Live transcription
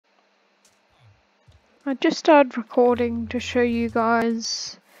I just started recording to show you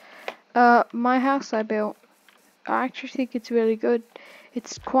guys my house I built. I actually think it's really good.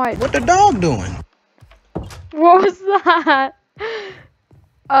 It's quite... What the dog doing? What was that?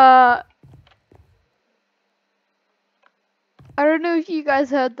 I don't know if you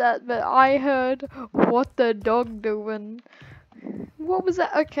guys heard that, but I heard what the dog doing. What was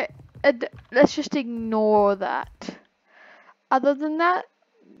that? Okay, let's just ignore that. Other than that,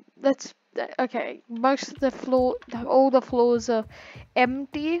 okay. Most of the floor, all the floors are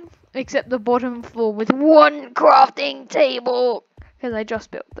empty except the bottom floor with one crafting table because I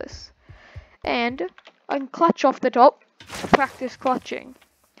just built this. And I can clutch off the top, practice clutching,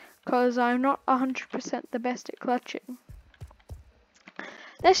 because I'm not 100% the best at clutching.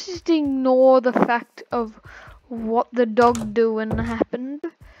 Let's just ignore the fact of what the dog doing happened.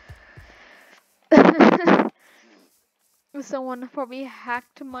 Someone probably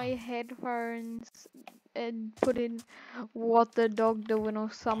hacked my headphones and put in what the dog doing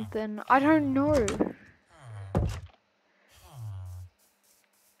or something. I don't know.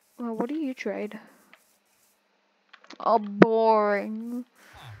 Well, what do you trade? Oh, boring.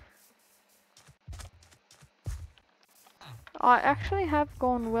 I actually have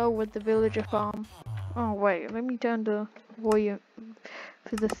gone well with the villager farm. Oh wait, let me turn the volume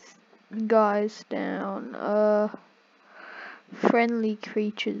for the guys down. Friendly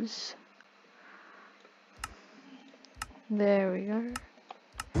creatures. There we go.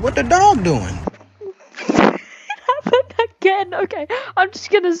 What the dog doing? It happened again. Okay, I'm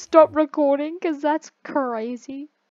just gonna stop recording because that's crazy.